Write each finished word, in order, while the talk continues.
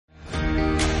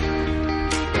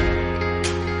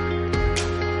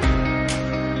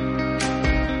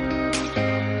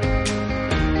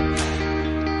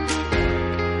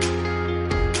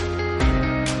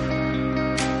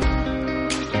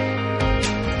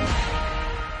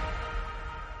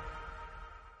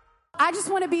I just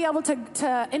want to be able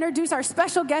to introduce our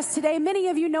special guest today. Many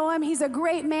of you know him. He's a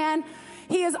great man.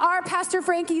 He is our Pastor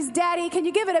Frankie's daddy. Can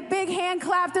you give it a big hand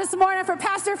clap this morning for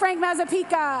Pastor Frank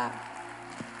Mazzapica?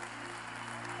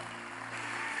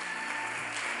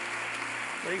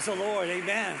 Praise the Lord.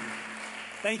 Amen.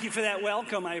 Thank you for that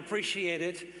welcome. I appreciate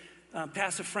it.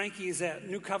 Pastor Frankie is at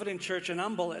New Covenant Church in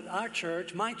Humble at our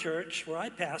church, my church, where I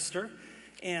pastor.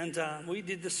 And we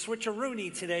did the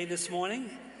switcheroonie today, this morning.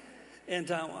 And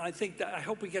I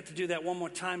hope we get to do that one more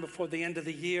time before the end of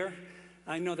the year.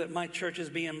 I know that my church is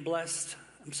being blessed.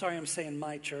 I'm sorry I'm saying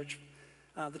my church.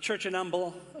 The church in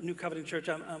Humble, New Covenant Church,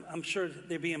 I'm sure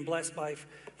they're being blessed by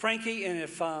Frankie. And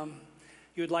if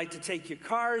you would like to take your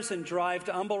cars and drive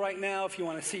to Humble right now, if you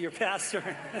want to see your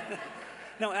pastor.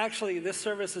 No, actually, this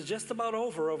service is just about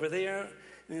over there.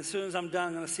 And as soon as I'm done,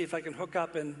 I'm going to see if I can hook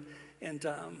up and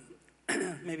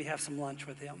maybe have some lunch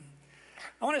with him.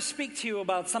 I want to speak to you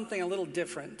about something a little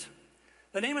different.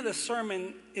 The name of the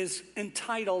sermon is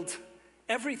entitled,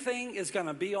 Everything is Going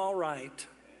to Be All Right.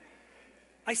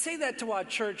 I say that to our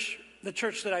church, the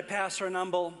church that I pastor in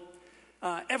Humble,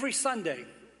 every Sunday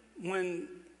when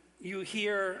you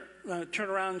hear turn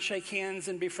around and shake hands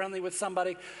and be friendly with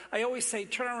somebody. I always say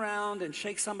turn around and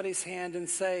shake somebody's hand and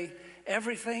say,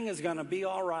 everything is going to be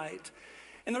all right.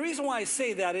 And the reason why I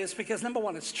say that is because, number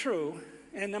one, it's true.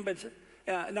 And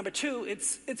number two,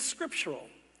 it's scriptural.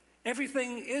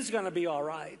 Everything is going to be all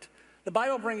right. The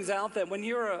Bible brings out that when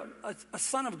you're a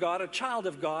son of God, a child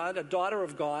of God, a daughter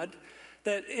of God,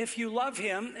 that if you love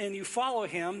him and you follow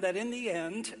him, that in the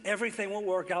end, everything will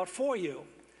work out for you.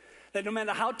 That no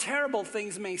matter how terrible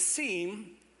things may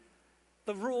seem,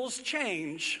 the rules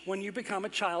change when you become a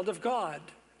child of God.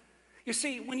 You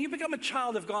see, when you become a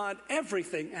child of God,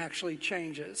 everything actually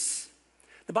changes.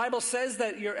 The Bible says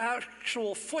that your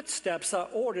actual footsteps are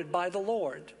ordered by the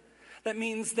Lord. That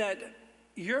means that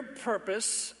your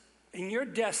purpose and your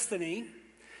destiny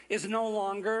is no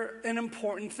longer an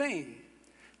important thing.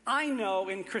 I know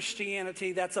in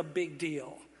Christianity that's a big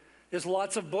deal. There's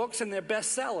lots of books and they're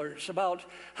bestsellers about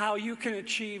how you can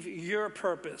achieve your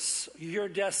purpose, your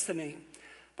destiny.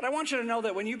 But I want you to know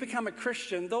that when you become a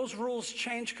Christian, those rules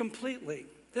change completely.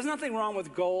 There's nothing wrong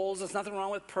with goals. There's nothing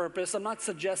wrong with purpose. I'm not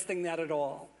suggesting that at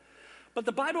all. But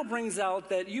the Bible brings out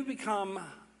that you become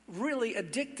really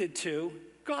addicted to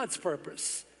God's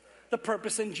purpose, the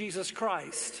purpose in Jesus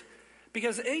Christ.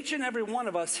 Because each and every one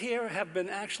of us here have been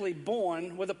actually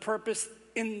born with a purpose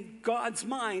in God's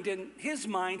mind. In his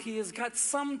mind, he has got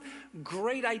some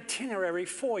great itinerary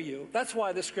for you. That's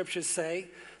why the scriptures say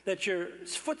that your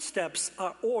footsteps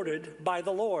are ordered by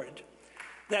the Lord.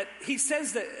 That he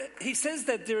says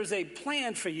that there's a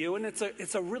plan for you, and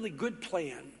it's a really good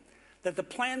plan. That the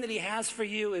plan that he has for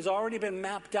you has already been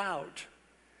mapped out.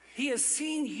 He has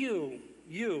seen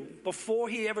you before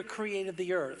he ever created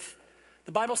the earth.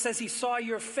 The Bible says he saw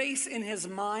your face in his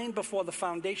mind before the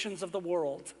foundations of the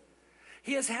world.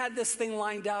 He has had this thing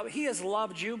lined out. He has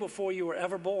loved you before you were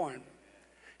ever born.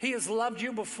 He has loved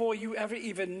you before you ever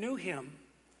even knew him.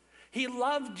 He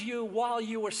loved you while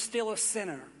you were still a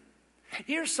sinner.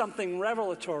 Here's something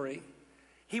revelatory.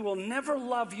 He will never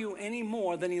love you any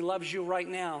more than he loves you right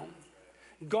now.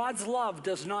 God's love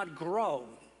does not grow.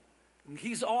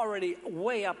 He's already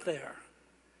way up there.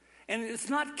 And it's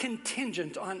not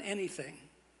contingent on anything.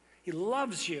 He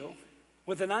loves you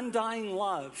with an undying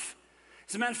love.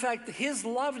 As a matter of fact, his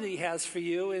love that he has for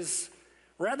you is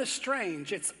rather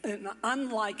strange. It's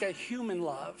unlike a human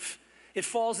love. It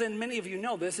falls in, many of you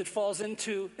know this, it falls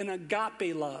into an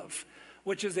agape love,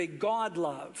 which is a God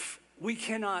love. We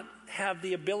cannot have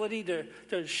the ability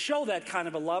to show that kind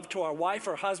of a love to our wife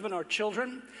or husband or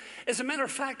children. As a matter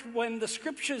of fact, when the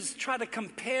scriptures try to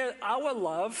compare our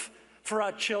love for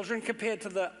our children compared to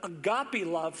the agape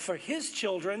love for his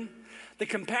children, the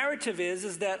comparative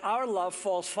is that our love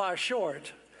falls far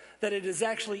short, that it is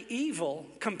actually evil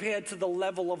compared to the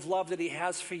level of love that he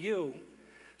has for you.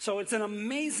 So it's an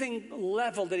amazing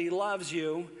level that he loves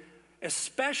you,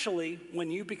 especially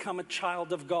when you become a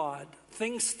child of God.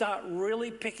 Things start really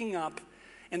picking up,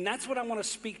 and that's what I want to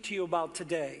speak to you about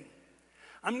today.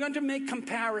 I'm going to make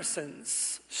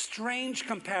comparisons, strange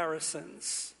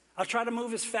comparisons. I'll try to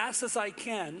move as fast as I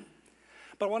can.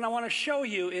 But what I want to show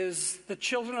you is the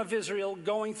children of Israel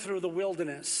going through the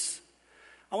wilderness.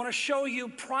 I want to show you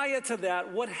prior to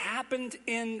that what happened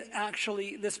in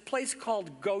actually this place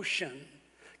called Goshen.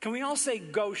 Can we all say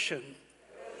Goshen?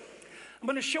 I'm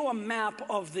going to show a map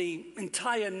of the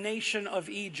entire nation of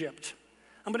Egypt.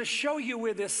 I'm going to show you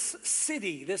where this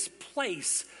city, this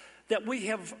place, that we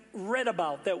have read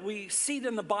about, that we see it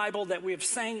in the Bible, that we have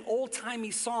sang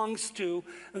old-timey songs to,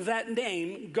 that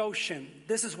name, Goshen.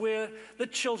 This is where the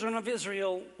children of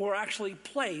Israel were actually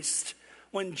placed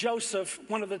when Joseph,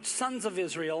 one of the sons of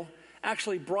Israel,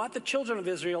 actually brought the children of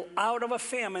Israel out of a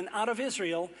famine, out of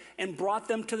Israel, and brought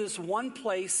them to this one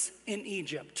place in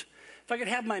Egypt. If I could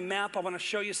have my map, I want to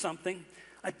show you something.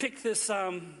 I picked this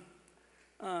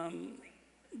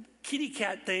kitty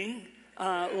cat thing,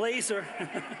 laser.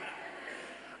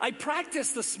 I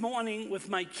practiced this morning with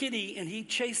my kitty, and he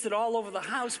chased it all over the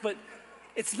house, but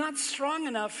it's not strong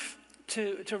enough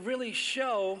to really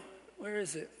show. Where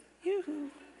is it? Yoo-hoo.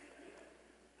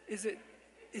 Is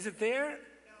it there?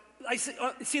 I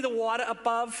see the water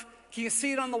above. Can you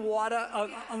see it on the water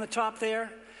on the top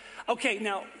there? Okay,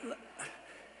 now,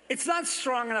 it's not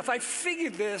strong enough. I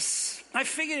figured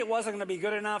it wasn't going to be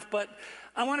good enough, but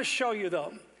I want to show you,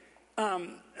 though.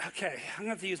 Okay, I'm going to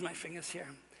have to use my fingers here.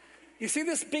 You see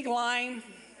this big line?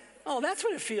 Oh, that's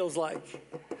what it feels like.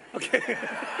 Okay.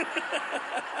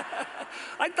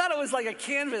 I thought it was like a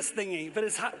canvas thingy, but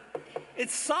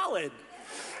it's solid.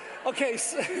 Okay,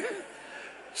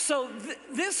 so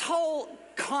this whole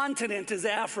continent is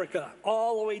Africa,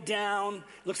 all the way down. It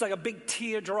looks like a big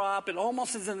teardrop. It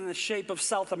almost is in the shape of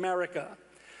South America.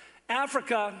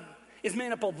 Africa is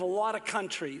made up of a lot of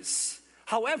countries.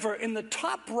 However, in the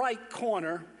top right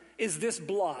corner is this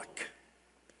block,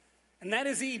 and that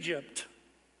is Egypt.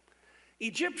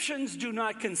 Egyptians do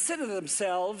not consider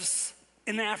themselves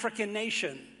an African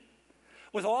nation.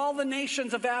 With all the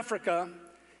nations of Africa,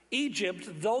 Egypt,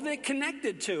 though they're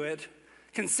connected to it,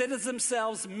 considers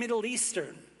themselves Middle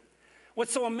Eastern.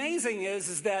 What's so amazing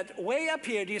is that way up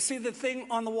here, do you see the thing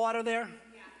on the water there?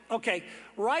 Yeah. Okay,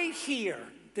 right here,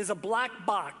 there's a black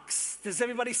box. Does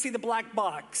everybody see the black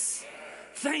box?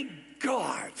 Thank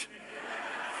God.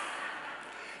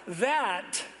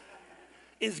 That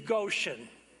is Goshen.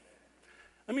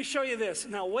 Let me show you this.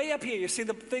 Now, way up here, you see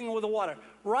the thing with the water.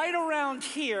 Right around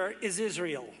here is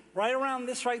Israel. Right around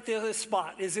this right there, this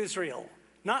spot is Israel.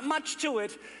 Not much to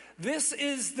it. This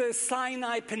is the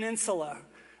Sinai Peninsula.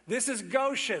 This is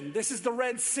Goshen. This is the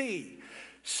Red Sea.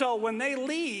 So when they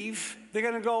leave, they're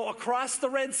going to go across the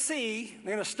Red Sea.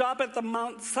 They're going to stop at the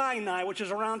Mount Sinai, which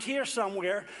is around here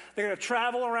somewhere. They're going to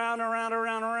travel around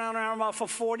about for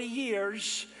 40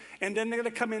 years, and then they're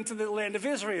going to come into the land of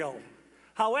Israel.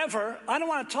 However, I don't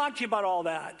want to talk to you about all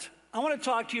that. I want to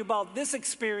talk to you about this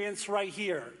experience right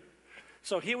here.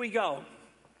 So here we go.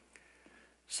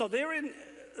 So they're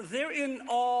in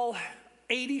all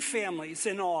 80 families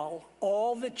in all.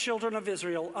 All the children of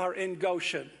Israel are in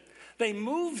Goshen. They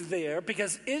moved there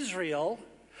because Israel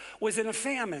was in a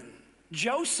famine.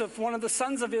 Joseph, one of the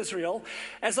sons of Israel,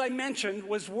 as I mentioned,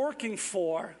 was working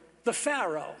for the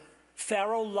Pharaoh.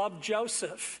 Pharaoh loved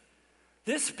Joseph.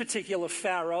 This particular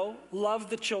Pharaoh loved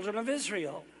the children of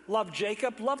Israel, loved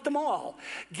Jacob, loved them all,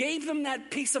 gave them that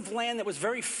piece of land that was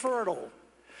very fertile.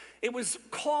 It was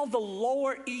called the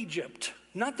Lower Egypt.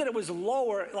 Not that it was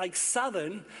lower like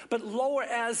southern, but lower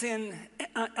as in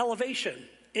elevation.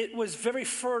 It was very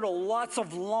fertile, lots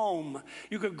of loam.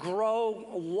 You could grow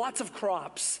lots of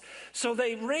crops. So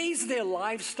they raised their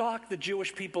livestock, the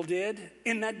Jewish people did,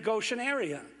 in that Goshen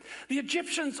area. The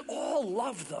Egyptians all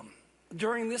loved them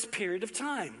during this period of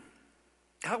time.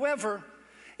 However,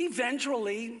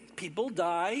 eventually people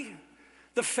die.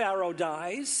 The Pharaoh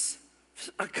dies.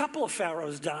 A couple of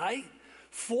pharaohs die.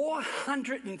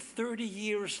 430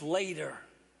 years later,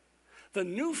 the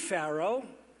new Pharaoh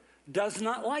does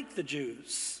not like the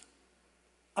Jews,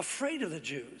 afraid of the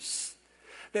Jews.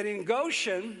 That in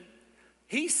Goshen,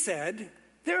 he said,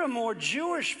 there are more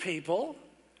Jewish people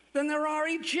than there are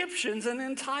Egyptians in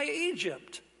entire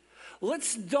Egypt.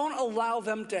 Let's don't allow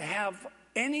them to have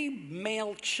any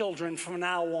male children from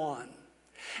now on.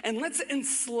 And let's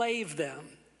enslave them.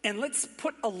 And let's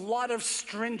put a lot of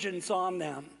stringence on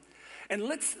them. And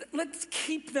let's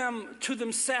keep them to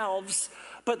themselves,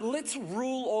 but let's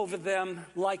rule over them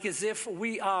like as if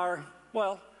we are,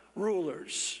 well,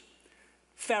 rulers.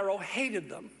 Pharaoh hated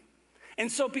them.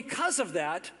 And so because of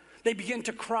that, they began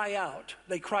to cry out.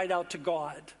 They cried out to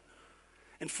God.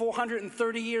 And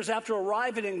 430 years after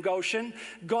arriving in Goshen,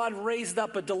 God raised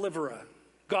up a deliverer.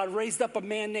 God raised up a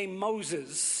man named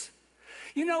Moses.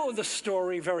 You know the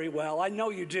story very well. I know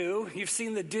you do. You've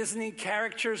seen the Disney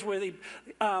characters where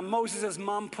Moses'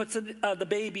 mom puts the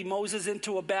baby Moses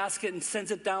into a basket and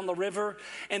sends it down the river.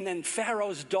 And then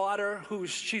Pharaoh's daughter,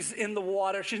 she's in the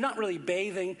water. She's not really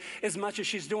bathing as much as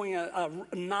she's doing a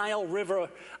Nile River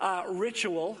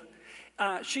ritual.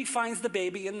 She finds the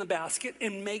baby in the basket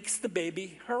and makes the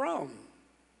baby her own.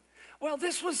 Well,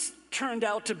 this was turned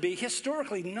out to be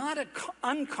historically not an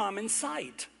uncommon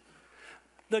sight.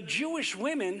 The Jewish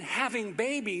women having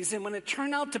babies, and when it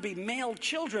turned out to be male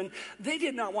children, they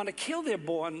did not want to kill their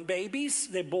born babies,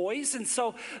 their boys, and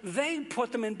so they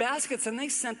put them in baskets and they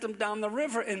sent them down the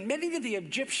river, and many of the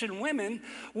Egyptian women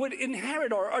would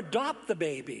inherit or adopt the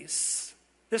babies.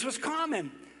 This was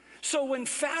common. So when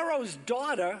Pharaoh's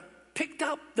daughter picked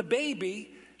up the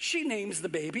baby, she names the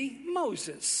baby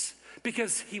Moses,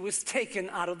 because he was taken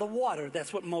out of the water.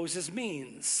 That's what Moses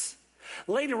means.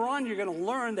 Later on, you're going to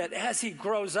learn that as he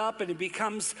grows up and he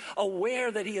becomes aware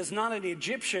that he is not an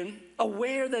Egyptian,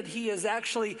 aware that he is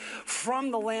actually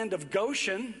from the land of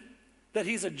Goshen, that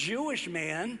he's a Jewish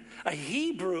man, a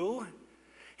Hebrew,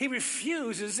 he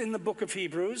refuses, in the book of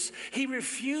Hebrews, he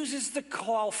refuses to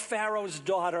call Pharaoh's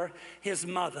daughter his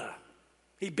mother.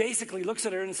 He basically looks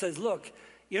at her and says, look,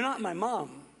 you're not my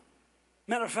mom.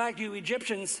 Matter of fact, you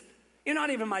Egyptians, you're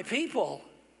not even my people.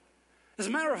 As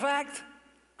a matter of fact,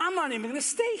 I'm not even going to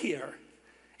stay here.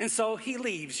 And so he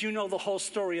leaves. You know the whole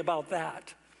story about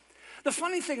that. The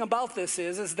funny thing about this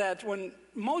is that when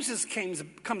Moses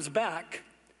comes back,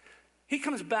 he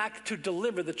comes back to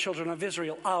deliver the children of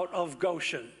Israel out of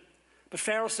Goshen. But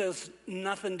Pharaoh says,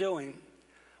 nothing doing.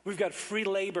 We've got free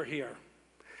labor here.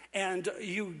 And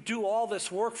you do all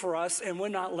this work for us, and we're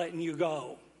not letting you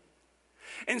go.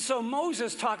 And so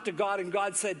Moses talked to God, and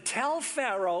God said, tell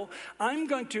Pharaoh, I'm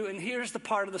going to, and here's the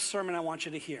part of the sermon I want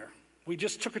you to hear. We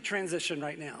just took a transition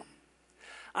right now.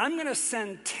 I'm going to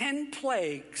send 10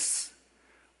 plagues.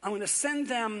 I'm going to send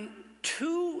them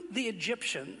to the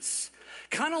Egyptians,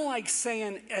 kind of like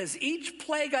saying, as each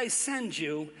plague I send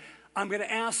you, I'm going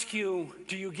to ask you,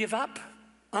 do you give up?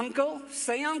 Uncle,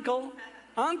 say uncle.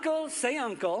 Uncle, say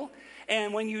uncle.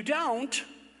 And when you don't,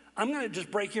 I'm going to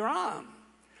just break your arm.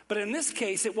 But in this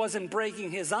case, it wasn't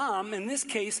breaking his arm. In this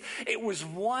case, it was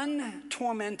one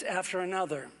torment after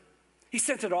another. He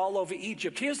sent it all over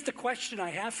Egypt. Here's the question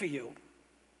I have for you.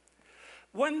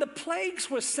 When the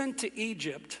plagues were sent to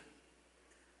Egypt,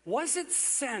 was it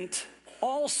sent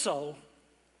also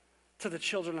to the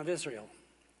children of Israel?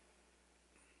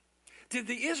 Did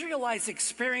the Israelites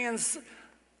experience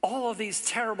all of these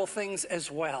terrible things as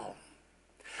well?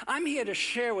 I'm here to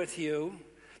share with you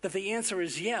that the answer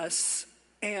is yes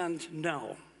and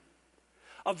no.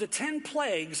 Of the 10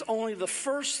 plagues, only the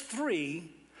first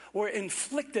 3 were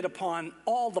inflicted upon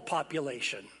all the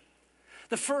population.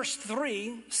 The first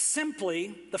 3,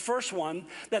 simply, the first one,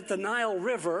 that the Nile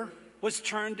River was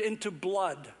turned into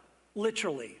blood,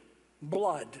 literally,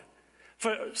 blood.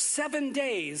 For 7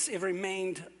 days, it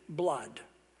remained blood.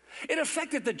 It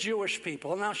affected the Jewish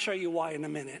people, and I'll show you why in a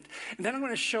minute. And then I'm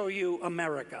going to show you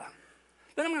America.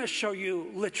 Then I'm going to show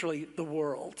you literally the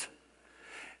world.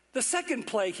 The second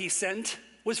plague he sent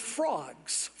was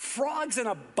frogs in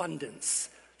abundance.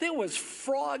 There was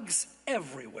frogs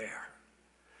everywhere.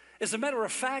 As a matter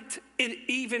of fact, it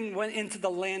even went into the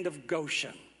land of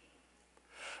Goshen.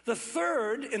 The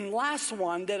third and last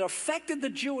one that affected the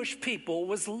Jewish people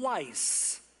was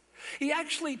lice. He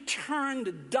actually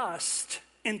turned dust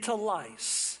into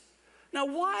lice. Now,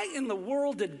 why in the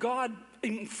world did God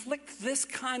inflict this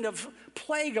kind of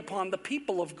plague upon the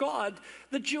people of God,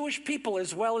 the Jewish people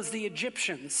as well as the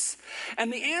Egyptians?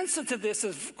 And the answer to this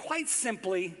is quite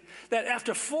simply that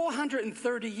after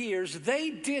 430 years,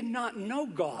 they did not know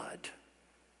God.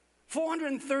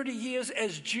 430 years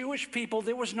as Jewish people,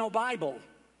 there was no Bible.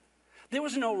 There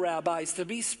was no rabbis to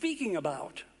be speaking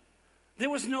about. There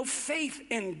was no faith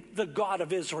in the God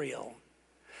of Israel.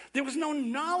 There was no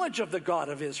knowledge of the God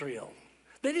of Israel.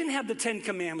 They didn't have the 10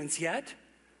 Commandments yet.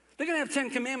 They're going to have 10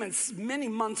 Commandments many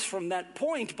months from that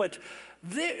point, but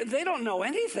they don't know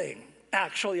anything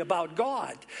actually about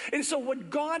God. And so what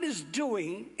God is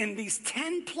doing in these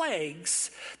 10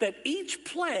 plagues, that each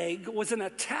plague was an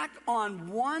attack on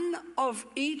one of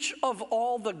each of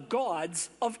all the gods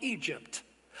of Egypt.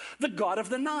 The god of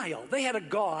the Nile. They had a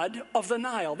god of the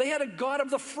Nile. They had a god of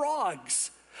the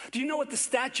frogs. Do you know what the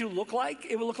statue looked like?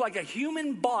 It would look like a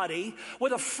human body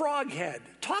with a frog head.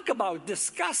 Talk about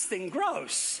disgusting,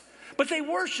 gross. But they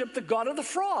worshiped the god of the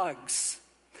frogs.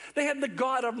 They had the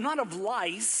god of, not of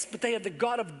lice, but they had the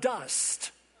god of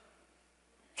dust.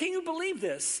 Can you believe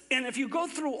this? And if you go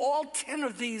through all 10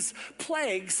 of these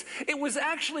plagues, it was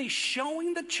actually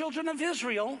showing the children of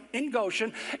Israel in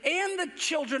Goshen and the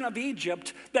children of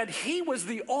Egypt that he was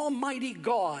the Almighty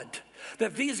God,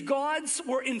 that these gods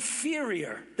were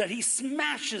inferior, that he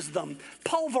smashes them,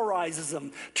 pulverizes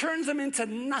them, turns them into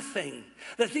nothing,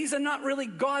 that these are not really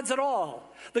gods at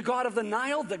all. The god of the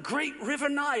Nile, the great river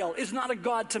Nile, is not a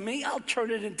god to me. I'll turn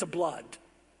it into blood.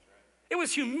 It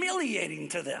was humiliating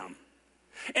to them.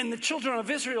 And the children of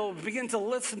Israel begin to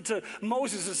listen to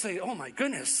Moses and say, oh my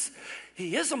goodness,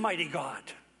 he is a mighty God.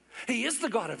 He is the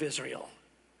God of Israel.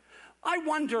 I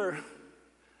wonder,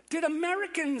 did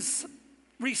Americans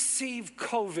receive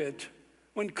COVID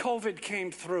when COVID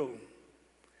came through?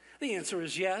 The answer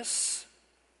is yes.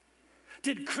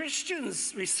 Did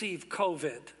Christians receive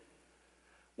COVID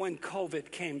when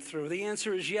COVID came through? The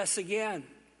answer is yes again.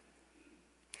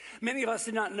 Many of us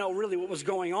did not know really what was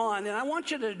going on, and I want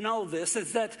you to know this,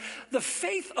 is that the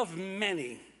faith of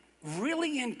many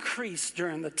really increased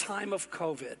during the time of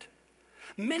COVID.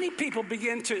 Many people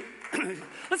begin to,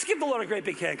 let's give the Lord a great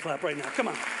big hand clap right now, come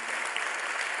on.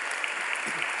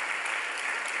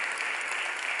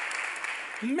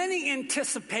 Many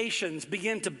anticipations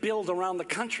begin to build around the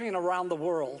country and around the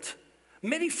world.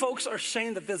 Many folks are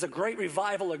saying that there's a great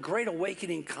revival, a great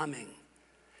awakening coming.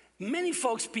 Many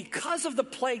folks, because of the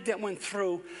plague that went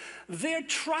through, their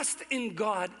trust in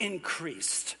God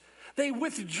increased. They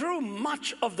withdrew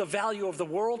much of the value of the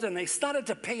world and they started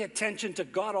to pay attention to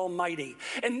God Almighty.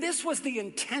 And this was the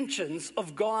intentions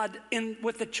of God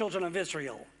with the children of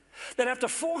Israel. That after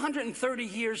 430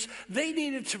 years, they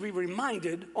needed to be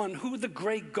reminded on who the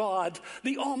great God,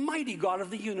 the Almighty God of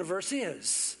the universe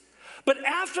is. But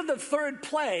after the third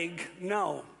plague,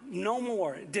 no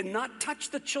more. It did not touch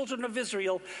the children of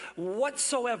Israel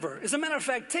whatsoever. As a matter of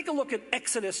fact, take a look at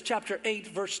Exodus chapter 8,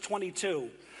 verse 22.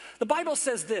 The Bible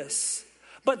says this,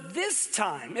 but this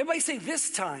time, everybody say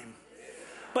this time.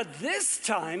 But this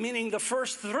time, meaning the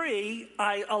first three,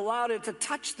 I allowed it to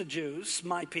touch the Jews,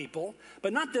 my people,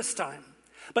 but not this time.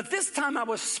 But this time I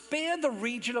was spared the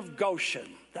region of Goshen,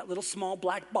 that little small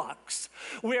black box,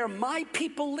 where my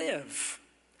people live.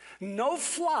 No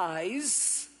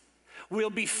flies will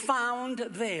be found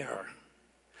there.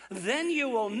 Then you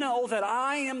will know that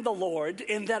I am the Lord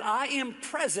and that I am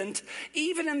present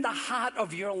even in the heart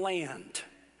of your land.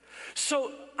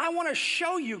 So I want to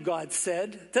show you, God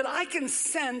said, that I can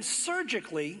send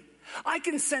surgically, I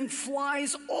can send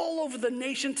flies all over the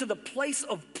nation to the place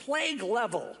of plague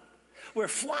level, where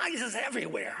flies is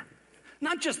everywhere.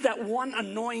 Not just that one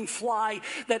annoying fly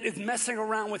that is messing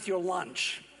around with your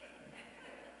lunch.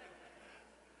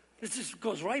 It just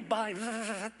goes right by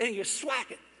and you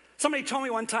swack it. Somebody told me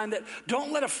one time that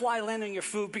don't let a fly land on your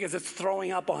food because it's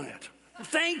throwing up on it.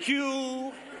 Thank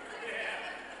you.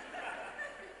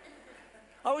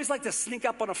 I always like to sneak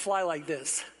up on a fly like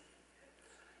this.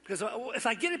 Because if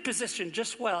I get it positioned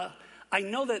just well, I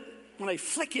know that when I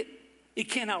flick it, it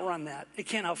can't outrun that. It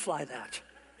can't outfly that.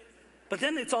 But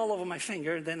then it's all over my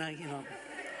finger, and then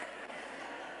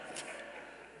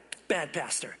bad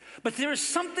pastor. But there is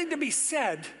something to be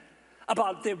said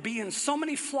about there being so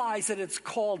many flies that it's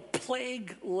called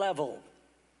plague level.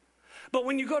 But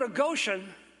when you go to Goshen,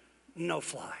 no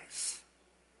flies.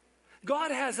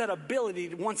 God has that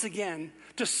ability, once again,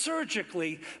 to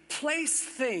surgically place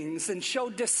things and show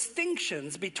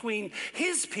distinctions between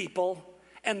his people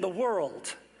and the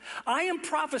world. I am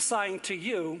prophesying to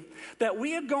you that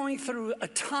we are going through a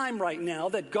time right now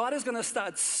that God is going to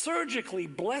start surgically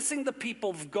blessing the people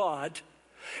of God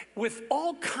with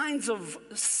all kinds of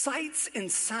sights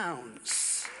and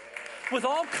sounds, with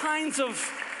all kinds of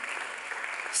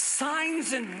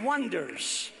signs and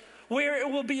wonders, where it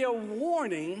will be a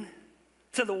warning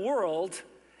to the world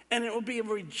and it will be a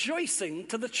rejoicing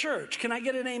to the church. Can I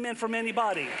get an amen from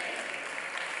anybody?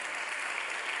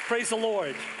 Praise the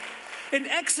Lord. In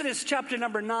Exodus chapter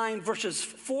number 9, verses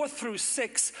 4 through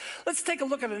 6, let's take a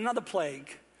look at another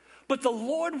plague. But the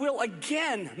Lord will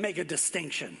again make a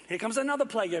distinction. Here comes another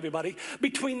plague, everybody,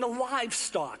 between the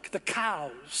livestock, the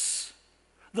cows,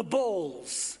 the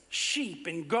bulls, sheep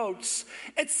and goats,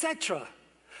 etc.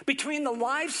 Between the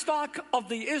livestock of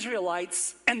the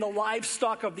Israelites and the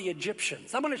livestock of the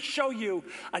Egyptians. I'm going to show you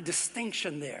a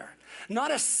distinction there.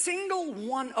 Not a single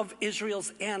one of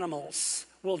Israel's animals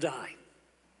will die.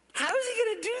 How is he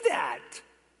going to do that?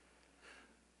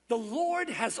 The Lord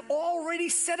has already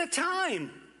set a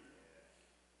time.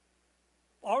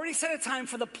 Already set a time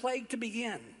for the plague to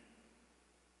begin.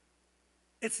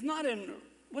 It's not in,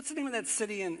 what's the name of that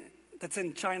city that's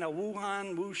in China?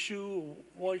 Wuhan, Wushu,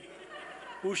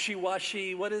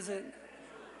 Wushi-washi, what is it?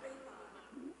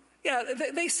 Yeah,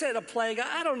 they said a plague.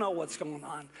 I don't know what's going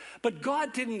on. But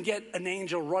God didn't get an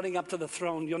angel running up to the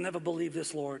throne. You'll never believe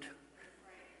this, Lord.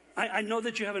 I know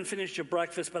that you haven't finished your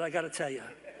breakfast, but I got to tell you.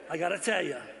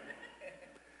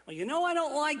 Well, you know I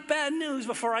don't like bad news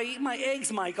before I eat my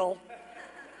eggs, Michael.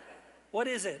 What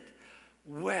is it?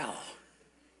 Well,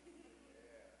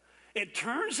 it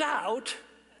turns out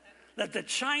that the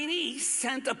Chinese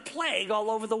sent a plague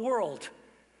all over the world.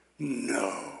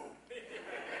 No.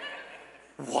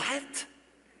 What?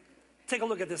 Take a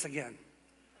look at this again.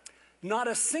 Not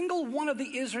a single one of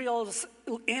the Israel's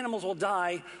animals will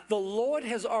die. The Lord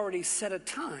has already set a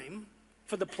time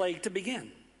for the plague to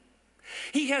begin.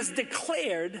 He has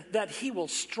declared that he will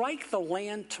strike the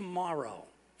land tomorrow.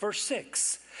 Verse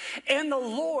 6. And the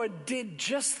Lord did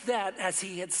just that as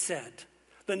he had said.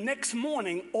 The next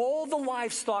morning, all the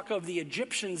livestock of the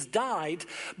Egyptians died,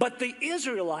 but the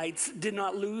Israelites did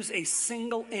not lose a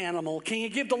single animal. Can you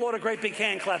give the Lord a great big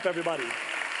hand clap, everybody?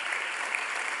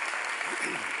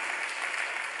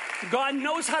 God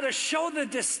knows how to show the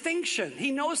distinction. He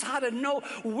knows how to know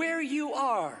where you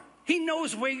are. He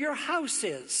knows where your house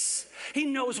is. He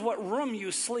knows what room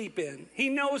you sleep in. He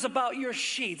knows about your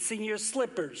sheets and your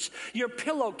slippers, your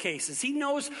pillowcases. He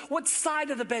knows what side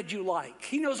of the bed you like.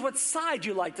 He knows what side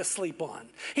you like to sleep on.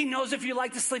 He knows if you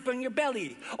like to sleep on your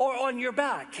belly or on your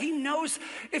back. He knows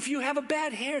if you have a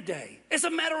bad hair day. As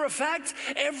a matter of fact,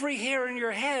 every hair in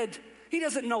your head, he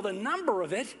doesn't know the number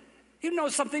of it. He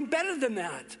knows something better than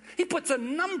that. He puts a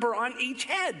number on each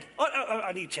head,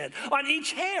 on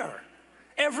each hair.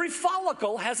 Every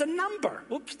follicle has a number.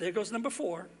 Oops, there goes number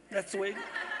 4. That's the way.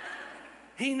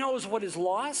 He knows what is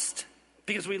lost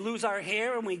because we lose our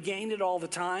hair and we gain it all the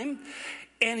time.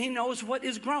 And he knows what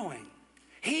is growing.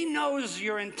 He knows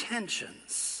your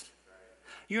intentions,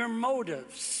 your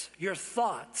motives, your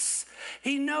thoughts.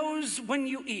 He knows when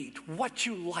you eat, what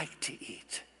you like to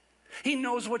eat. He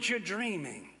knows what you're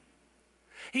dreaming.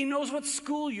 He knows what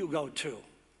school you go to.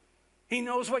 He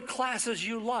knows what classes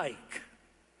you like.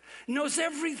 He knows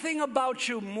everything about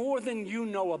you more than you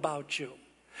know about you.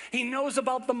 He knows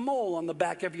about the mole on the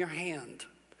back of your hand.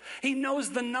 He knows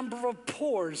the number of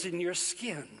pores in your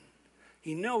skin.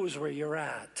 He knows where you're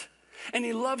at. And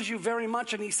he loves you very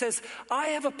much, and he says, I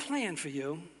have a plan for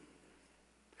you.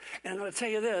 And I'm going to tell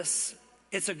you this,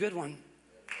 it's a good one.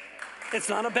 It's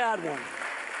not a bad one.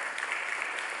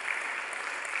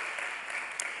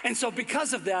 And so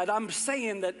because of that, I'm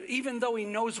saying that even though he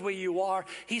knows where you are,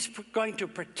 he's going to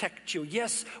protect you.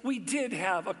 Yes, we did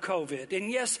have a COVID. And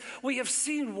yes, we have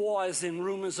seen wars and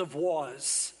rumors of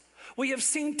wars. We have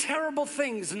seen terrible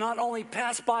things not only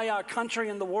pass by our country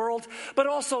and the world, but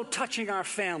also touching our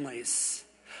families.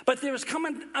 But there's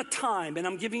coming a time, and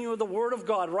I'm giving you the word of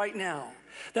God right now,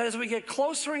 that as we get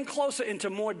closer and closer into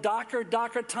more darker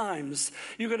times,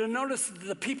 you're going to notice that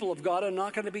the people of God are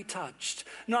not going to be touched.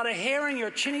 Not a hair in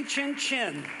your chinny chin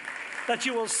chin, that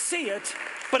you will see it,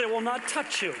 but it will not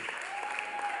touch you.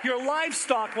 Your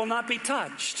livestock will not be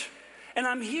touched. And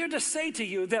I'm here to say to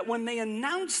you that when they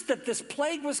announced that this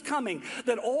plague was coming,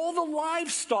 that all the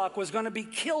livestock was going to be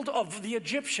killed of the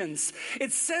Egyptians,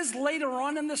 it says later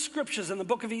on in the scriptures in the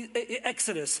book of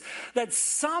Exodus that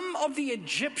some of the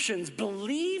Egyptians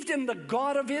believed in the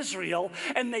God of Israel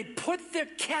and they put their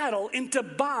cattle into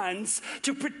barns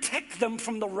to protect them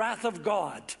from the wrath of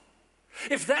God.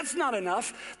 If that's not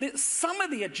enough, some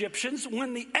of the Egyptians,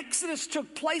 when the Exodus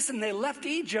took place and they left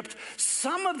Egypt,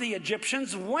 some of the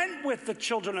Egyptians went with the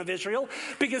children of Israel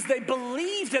because they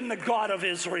believed in the God of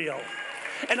Israel.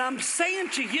 And I'm saying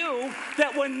to you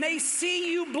that when they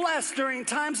see you blessed during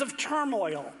times of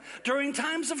turmoil, during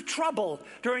times of trouble,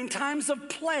 during times of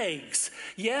plagues,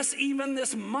 yes, even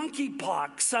this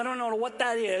monkeypox, I don't know what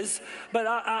that is, but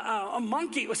a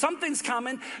monkey, something's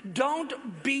coming,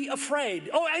 don't be afraid.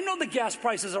 Oh, I know the gas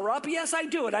prices are up. Yes, I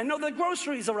do it. I know the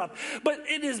groceries are up. But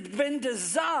it has been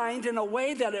designed in a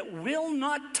way that it will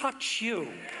not touch you.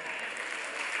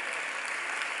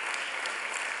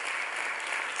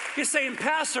 You're saying,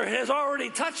 Pastor, it has already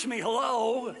touched me.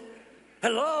 Hello,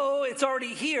 it's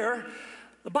already here.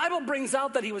 The Bible brings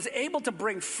out that he was able to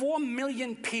bring 4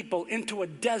 million people into a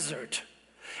desert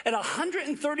at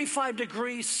 135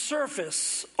 degrees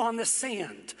surface on the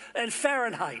sand at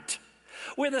Fahrenheit,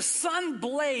 where the sun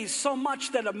blazed so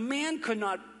much that a man could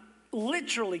not,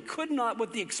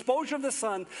 with the exposure of the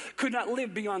sun, could not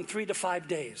live beyond 3 to 5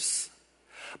 days.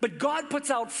 But God puts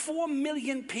out 4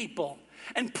 million people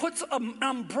and puts an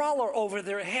umbrella over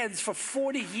their heads for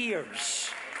 40 years.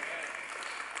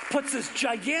 Puts this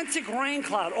gigantic rain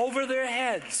cloud over their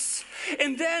heads.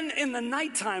 And then in the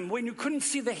nighttime, when you couldn't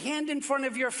see the hand in front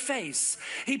of your face,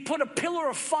 he put a pillar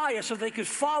of fire so they could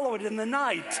follow it in the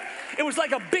night. It was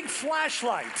like a big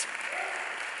flashlight.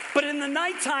 But in the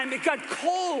nighttime, it got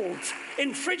cold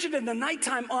and frigid in the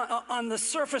nighttime on the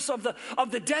surface of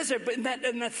the desert, but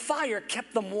that fire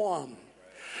kept them warm.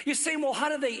 You're saying, well, how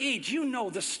do they eat? You know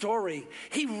the story.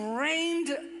 He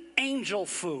rained angel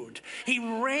food. He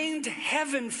rained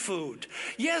heaven food.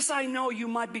 Yes, I know you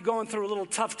might be going through a little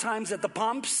tough times at the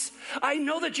pumps. I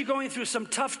know that you're going through some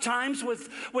tough times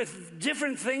with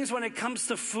different things when it comes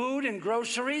to food and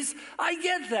groceries. I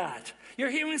get that. You're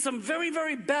hearing some very,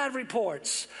 very bad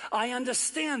reports. I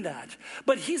understand that.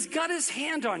 But he's got his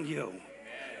hand on you.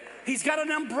 He's got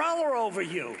an umbrella over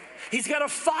you. He's got a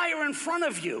fire in front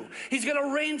of you. He's going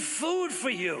to rain food for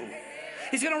you.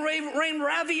 He's going to rain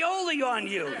ravioli on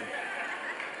you.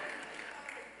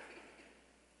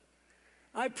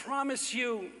 I promise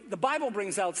you, the Bible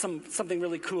brings out something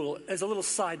really cool as a little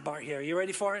sidebar here. You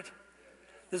ready for it?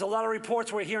 There's a lot of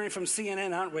reports we're hearing from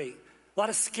CNN, aren't we? A lot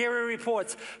of scary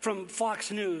reports from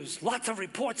Fox News. Lots of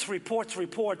reports.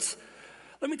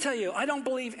 Let me tell you, I don't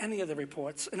believe any of the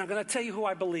reports, and I'm going to tell you who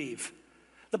I believe.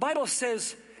 The Bible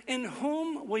says, in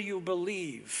whom will you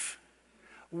believe?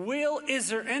 Is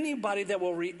there anybody that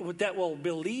will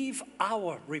believe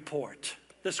our report?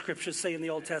 The scriptures say in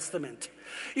the Old Testament.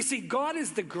 You see, God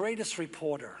is the greatest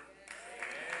reporter.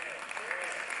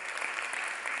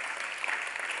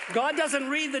 God doesn't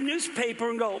read the newspaper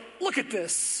and go, look at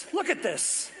this.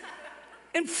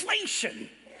 Inflation.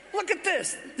 Look at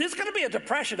this. There's going to be a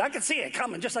depression. I can see it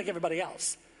coming just like everybody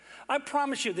else. I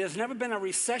promise you, there's never been a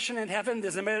recession in heaven.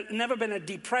 There's never been a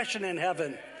depression in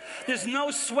heaven. There's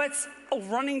no sweats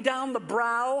running down the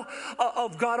brow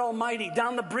of God Almighty,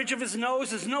 down the bridge of his nose.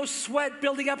 There's no sweat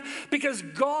building up because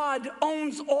God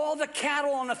owns all the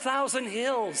cattle on 1,000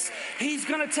 hills. He's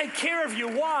going to take care of you.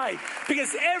 Why?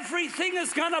 Because everything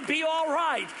is going to be all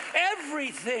right.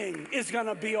 Everything is going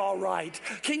to be all right.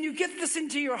 Can you get this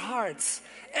into your hearts?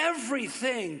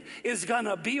 Everything is going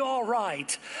to be all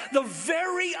right. The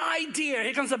very idea,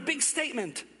 here comes a big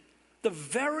statement. The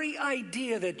very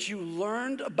idea that you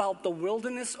learned about the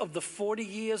wilderness of the 40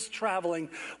 years traveling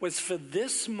was for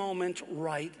this moment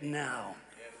right now.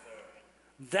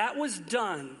 That was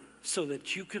done so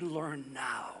that you can learn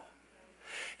now.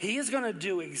 He is going to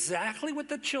do exactly what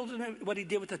he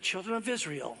did with the children of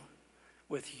Israel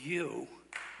with you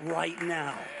right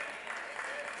now.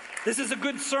 This is a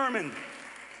good sermon.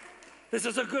 This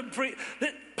is a good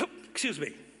excuse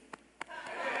me.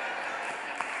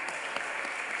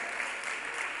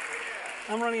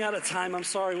 I'm running out of time. I'm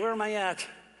sorry. Where am I at?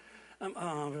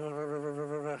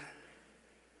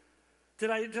 Did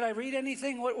I read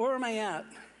anything? Where am I at?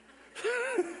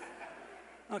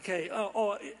 Okay.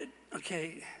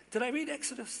 Okay. Did I read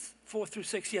Exodus 4 through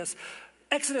 6? Yes.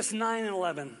 Exodus 9 and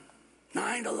 11.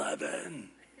 9:11.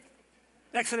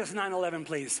 Exodus 9:11,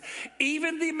 please.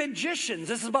 Even the magicians.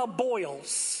 This is about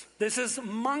boils. This is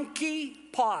monkey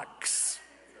pox.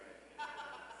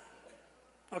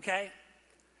 Okay.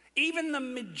 Even the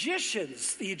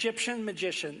magicians, the Egyptian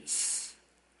magicians,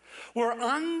 were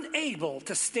unable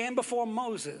to stand before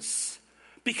Moses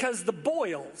because the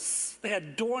boils, they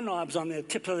had doorknobs on the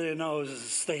tips of their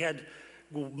noses. They had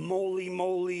guacamole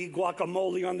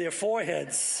on their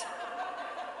foreheads.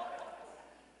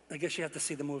 I guess you have to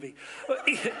see the movie.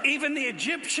 Even the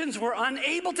Egyptians were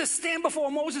unable to stand before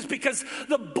Moses because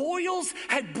the boils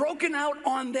had broken out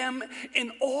on them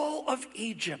in all of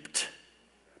Egypt,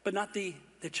 but not the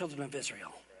children of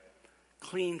Israel.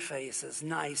 Clean faces,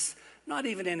 nice, not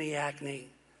even any acne,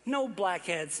 no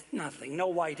blackheads, nothing, no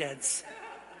whiteheads.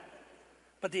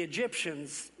 But the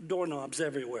Egyptians, doorknobs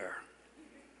everywhere.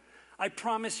 I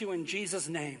promise you in Jesus'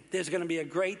 name, there's going to be a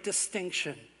great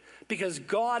distinction because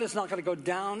God is not going to go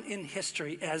down in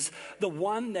history as the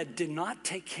one that did not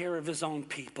take care of his own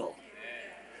people.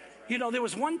 You know, there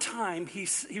was one time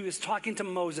he was talking to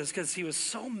Moses because he was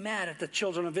so mad at the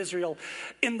children of Israel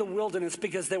in the wilderness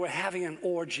because they were having an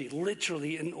orgy,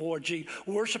 literally an orgy,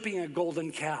 worshiping a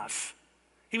golden calf.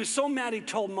 He was so mad he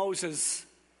told Moses,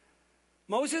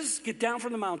 get down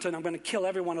from the mountain. I'm going to kill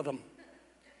every one of them.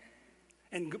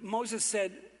 And Moses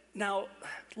said, now,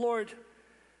 Lord,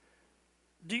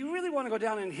 do you really want to go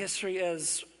down in history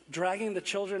as dragging the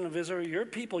children of Israel, your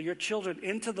people, your children,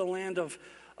 into the land of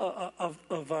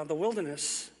the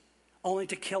wilderness, only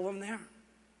to kill them there?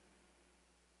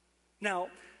 Now,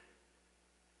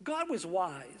 God was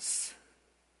wise.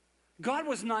 God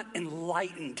was not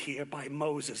enlightened here by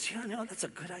Moses. You know, that's a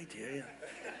good idea. Yeah.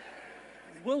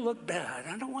 We'll look bad.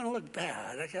 I don't want to look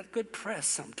bad. I got good press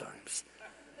sometimes.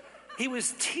 He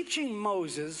was teaching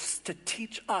Moses to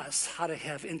teach us how to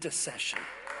have intercession,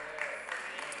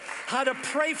 how to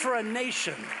pray for a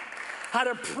nation, how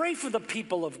to pray for the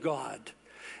people of God.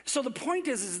 So the point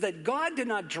is that God did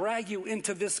not drag you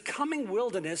into this coming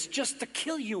wilderness just to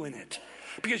kill you in it.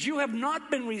 Because you have not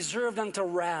been reserved unto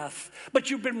wrath, but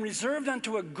you've been reserved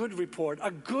unto a good report, a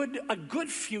good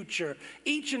future,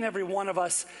 each and every one of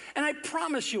us. And I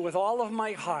promise you with all of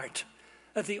my heart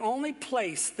that the only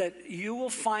place that you will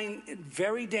find it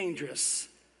very dangerous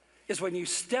is when you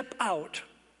step out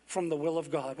from the will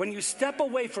of God, when you step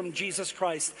away from Jesus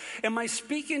Christ. Am I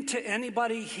speaking to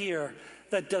anybody here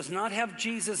that does not have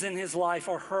Jesus in his life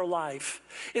or her life?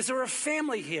 Is there a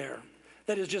family here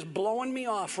that is just blowing me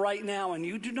off right now and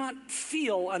you do not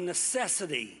feel a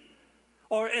necessity?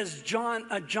 Or as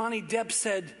Johnny Depp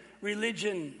said,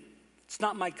 religion, it's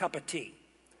not my cup of tea.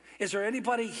 Is there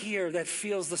anybody here that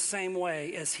feels the same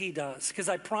way as he does? Because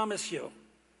I promise you,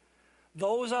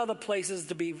 those are the places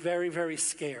to be very, very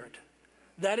scared.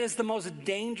 That is the most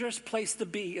dangerous place to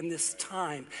be in this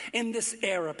time, in this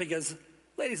era, because,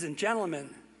 ladies and gentlemen,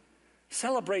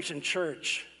 Celebration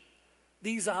Church,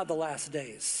 these are the last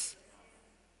days.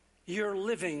 You're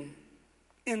living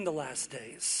in the last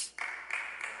days.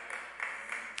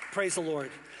 Praise the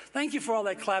Lord. Thank you for all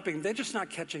that clapping. They're just not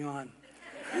catching on.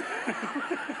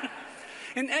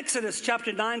 In Exodus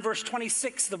chapter 9, verse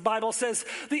 26, the Bible says,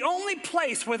 the only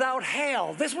place without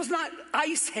hail, this was not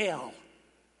ice hail.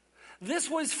 This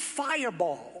was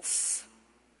fireballs.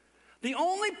 The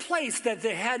only place that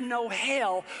they had no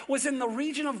hail was in the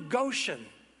region of Goshen,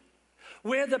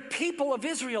 where the people of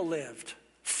Israel lived.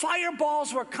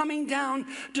 Fireballs were coming down,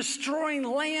 destroying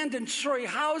land and destroying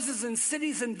houses and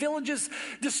cities and villages,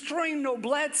 destroying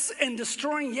noblettes and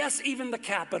destroying, yes, even the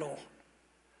capital,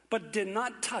 but did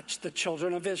not touch the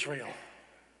children of Israel.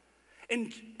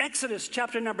 In Exodus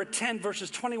chapter number 10, verses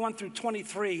 21 through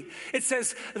 23, it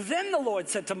says, then the Lord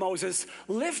said to Moses,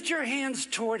 lift your hands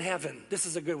toward heaven. This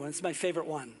is a good one. It's my favorite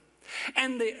one.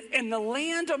 And the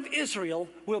land of Israel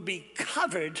will be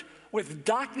covered with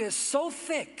darkness so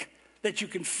thick that you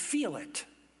can feel it.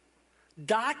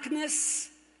 Darkness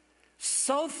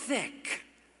so thick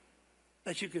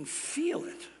that you can feel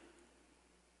it.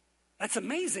 That's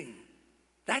amazing.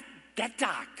 That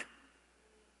dark.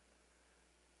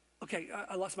 Okay,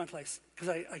 I lost my place because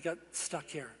I got stuck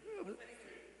here.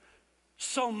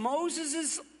 So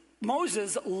Moses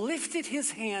lifted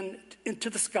his hand into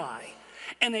the sky,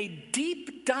 and a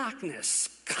deep darkness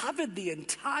covered the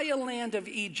entire land of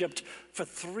Egypt for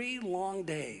 3 long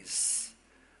days.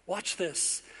 Watch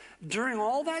this. During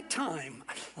all that time,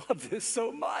 I love this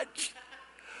so much,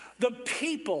 the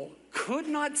people could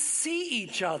not see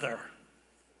each other.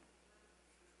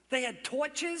 They had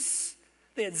torches.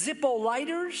 They had Zippo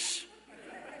lighters.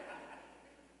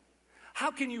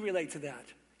 How can you relate to that?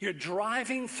 You're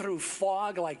driving through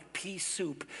fog like pea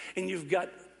soup, and you've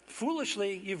got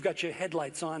your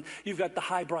headlights on. You've got the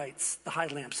high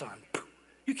lamps on.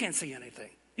 You can't see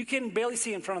anything. You can barely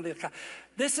see in front of the car.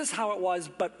 This is how it was,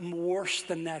 but worse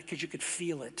than that, because you could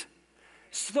feel it.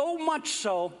 So much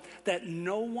so that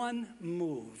no one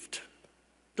moved.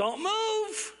 Don't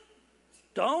move.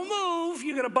 Don't move.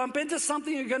 You're going to bump into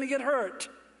something. You're going to get hurt.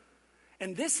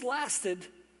 And this lasted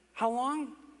how long?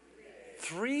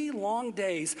 3 long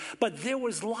days. But there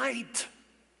was light,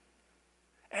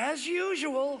 as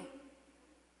usual,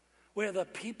 where the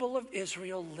people of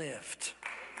Israel lived.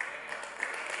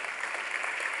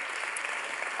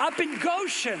 Up in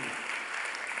Goshen,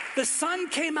 the sun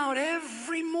came out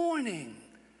every morning.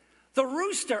 The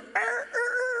rooster,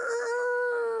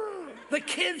 the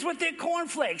kids with their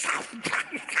cornflakes.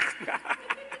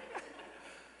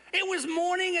 It was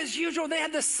morning as usual. They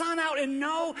had the sun out, and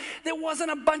no, there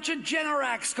wasn't a bunch of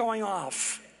Generacs going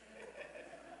off.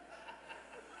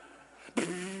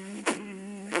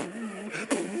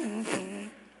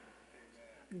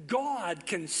 God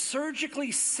can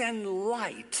surgically send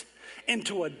light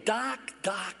into a dark,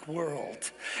 dark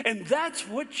world. And that's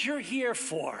what you're here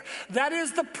for. That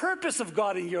is the purpose of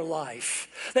God in your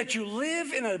life, that you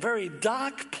live in a very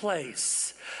dark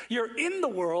place. You're in the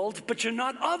world, but you're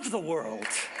not of the world.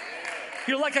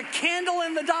 You're like a candle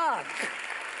in the dark.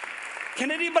 Can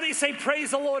anybody say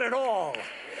praise the Lord at all?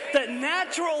 That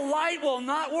natural light will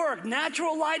not work.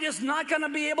 Natural light is not going to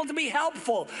be able to be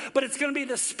helpful, but it's going to be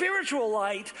the spiritual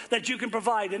light that you can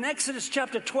provide. In Exodus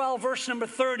chapter 12, verse number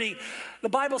 30, the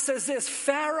Bible says this: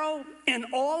 Pharaoh and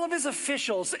all of his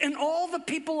officials and all the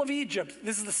people of Egypt,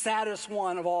 this is the saddest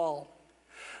one of all,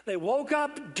 they woke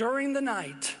up during the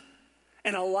night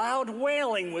and a loud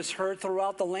wailing was heard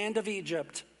throughout the land of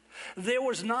Egypt. There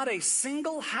was not a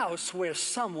single house where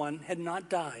someone had not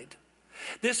died.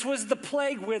 This was the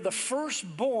plague where the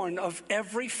firstborn of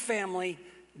every family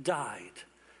died.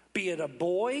 Be it a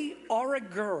boy or a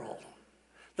girl,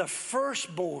 the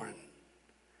firstborn.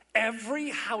 Every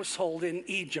household in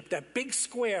Egypt, that big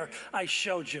square I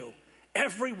showed you,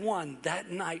 everyone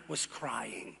that night was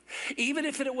crying. Even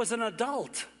if it was an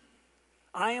adult.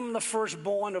 I am the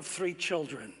firstborn of 3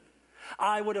 children.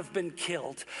 I would have been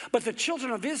killed. But the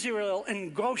children of Israel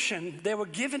in Goshen, they were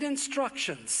given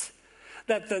instructions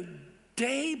that the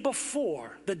day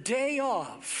before, the day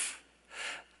of,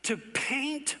 to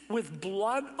paint with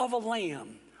blood of a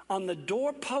lamb on the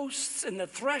doorposts and the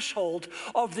threshold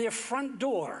of their front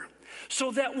door,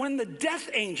 so that when the death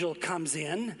angel comes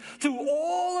in through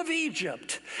all of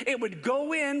Egypt, it would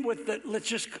go in with the, let's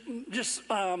just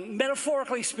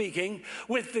metaphorically speaking,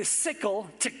 with the sickle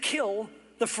to kill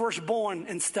the firstborn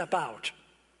and step out.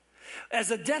 As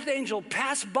the death angel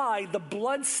passed by the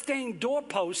blood-stained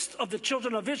doorpost of the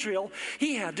children of Israel,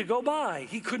 he had to go by.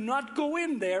 He could not go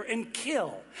in there and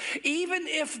kill. Even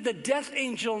if the death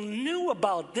angel knew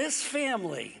about this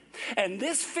family, and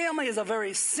this family is a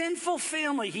very sinful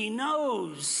family, he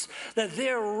knows that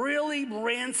they're really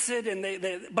rancid,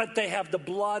 but they have the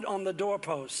blood on the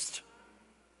doorpost.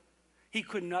 He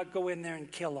could not go in there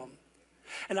and kill them.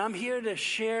 And I'm here to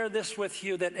share this with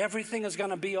you, that everything is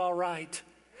going to be all right.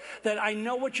 That I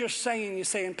know what you're saying. You're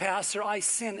saying, Pastor, I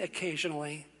sin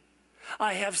occasionally.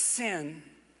 I have sin.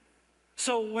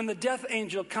 So when the death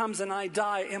angel comes and I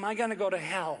die, am I going to go to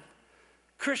hell?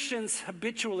 Christians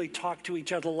habitually talk to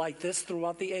each other like this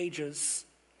throughout the ages.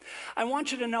 I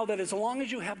want you to know that as long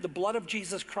as you have the blood of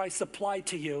Jesus Christ applied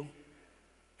to you,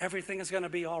 everything is going to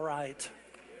be all right.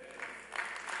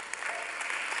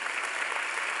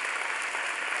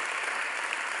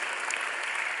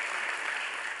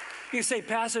 You say,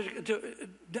 Pastor,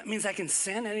 that means I can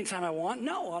sin anytime I want?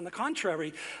 No, on the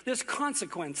contrary, there's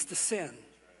consequence to sin.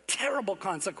 Terrible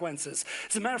consequences.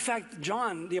 As a matter of fact,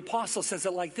 John, the apostle, says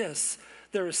it like this: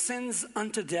 there are sins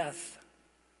unto death,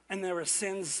 and there are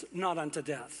sins not unto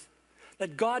death.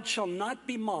 That God shall not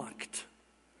be mocked,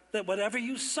 that whatever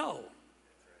you sow,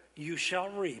 you shall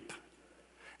reap.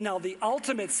 Now, the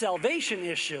ultimate salvation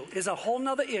issue is a whole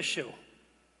nother issue,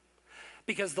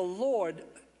 because the Lord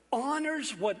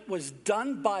honors what was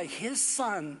done by his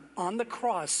son on the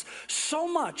cross so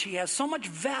much. He has so much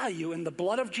value in the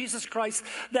blood of Jesus Christ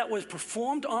that was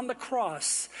performed on the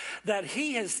cross, that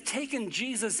he has taken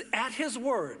Jesus at his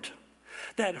word,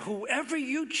 that whoever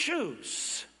you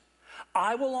choose,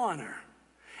 I will honor.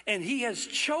 And he has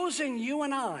chosen you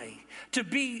and I to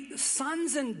be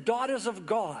sons and daughters of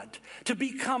God, to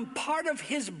become part of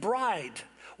his bride.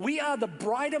 We are the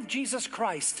bride of Jesus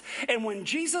Christ. And when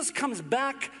Jesus comes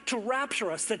back to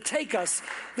rapture us, to take us,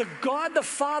 the God the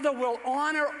Father will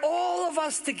honor all of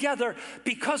us together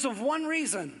because of one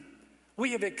reason.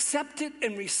 We have accepted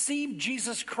and received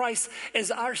Jesus Christ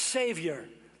as our Savior.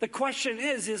 The question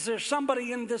is there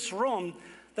somebody in this room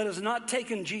that has not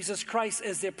taken Jesus Christ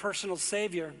as their personal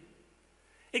Savior?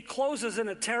 It closes in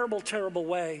a terrible, terrible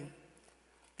way.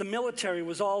 The military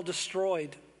was all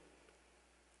destroyed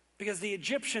because the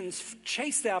Egyptians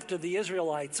chased after the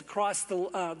Israelites across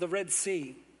the Red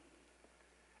Sea.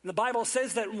 And the Bible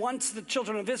says that once the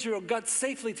children of Israel got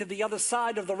safely to the other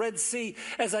side of the Red Sea,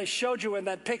 as I showed you in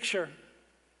that picture,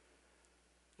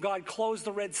 God closed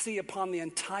the Red Sea upon the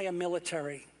entire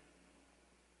military.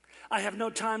 I have no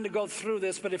time to go through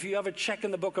this, but if you ever check in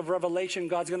the book of Revelation,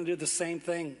 God's going to do the same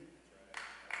thing.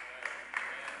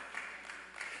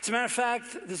 As a matter of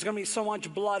fact, there's going to be so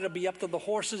much blood, it'll be up to the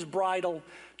horse's bridle,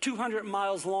 200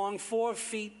 miles long, 4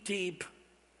 feet deep,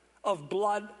 of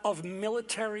blood of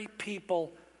military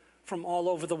people from all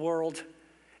over the world.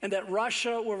 And that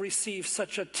Russia will receive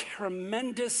such a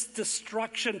tremendous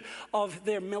destruction of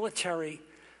their military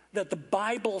that the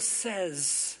Bible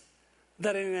says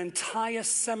that an entire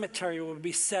cemetery will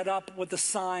be set up with the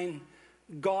sign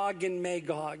Gog and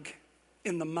Magog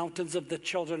in the mountains of the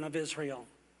children of Israel.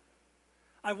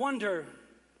 I wonder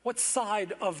what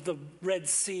side of the Red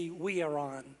Sea we are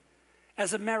on,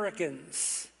 as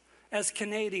Americans, as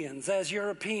Canadians, as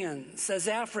Europeans, as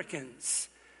Africans.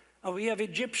 We have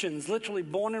Egyptians, literally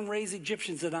born and raised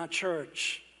Egyptians in our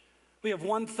church. We have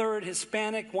 1/3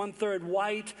 Hispanic, 1/3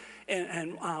 white,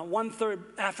 and 1/3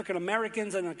 African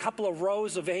Americans, and a couple of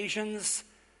rows of Asians.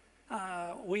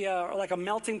 We are like a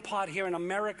melting pot here in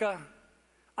America.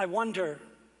 I wonder,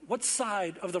 what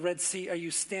side of the Red Sea are you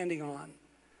standing on?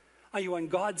 Are you on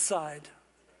God's side?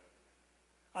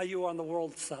 Are you on the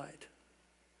world's side?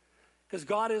 Because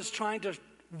God is trying to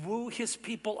woo his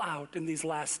people out in these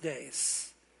last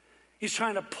days. He's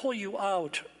trying to pull you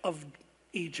out of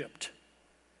Egypt.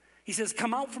 He says,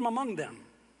 come out from among them.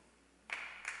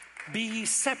 Be ye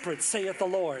separate, saith the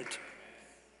Lord.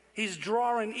 He's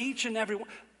drawing each and every one.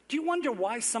 Do you wonder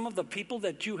why some of the people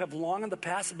that you have long in the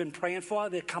past have been praying for,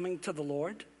 they're coming to the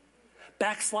Lord?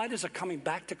 backsliders are coming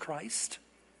back to Christ.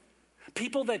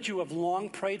 People that you have long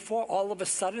prayed for, all of a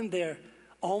sudden they're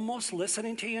almost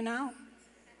listening to you now.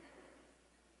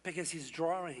 Because he's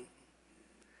drawing.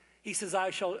 He says,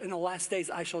 in the last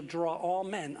days, I shall draw all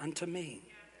men unto me.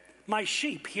 My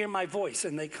sheep hear my voice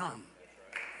and they come.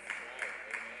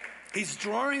 He's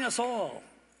drawing us all.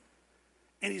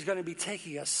 And he's going to be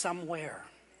taking us somewhere.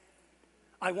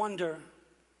 I wonder,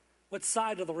 what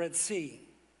side of the Red Sea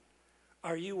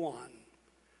are you on?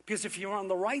 Because if you're on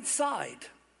the right side,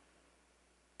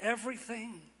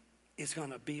 everything is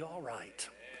going to be all right.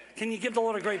 Can you give the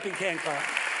Lord a great big hand clap?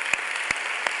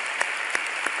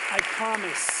 I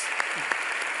promise.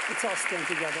 Let's all stand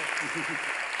together.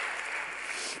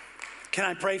 Can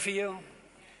I pray for you?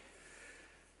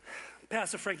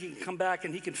 Pastor Frankie can come back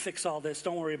and he can fix all this.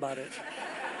 Don't worry about it.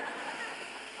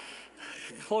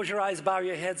 Close your eyes, bow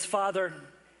your heads. Father,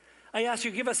 I ask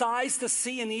you, give us eyes to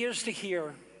see and ears to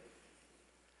hear.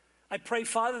 I pray,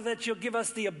 Father, that you'll give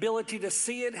us the ability to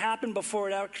see it happen before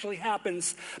it actually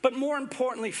happens. But more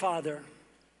importantly, Father,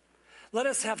 let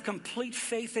us have complete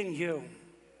faith in you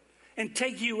and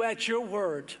take you at your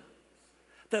word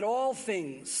that all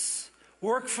things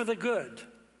work for the good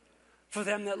for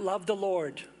them that love the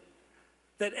Lord,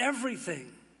 that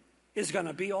everything is going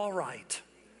to be all right.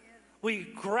 We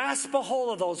grasp a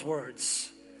hold of those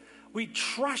words. We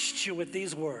trust you with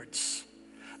these words,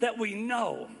 that we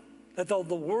know that though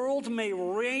the world may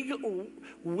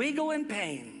wiggle in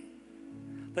pain,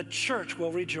 the church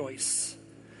will rejoice.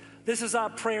 This is our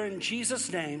prayer in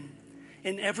Jesus' name,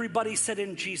 and everybody said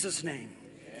in Jesus' name.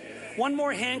 Amen. One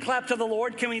more hand clap to the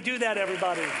Lord. Can we do that,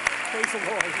 everybody? Praise the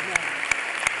Lord. Amen.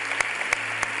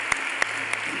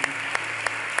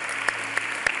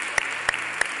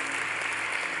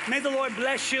 May the Lord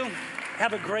bless you.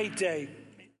 Have a great day.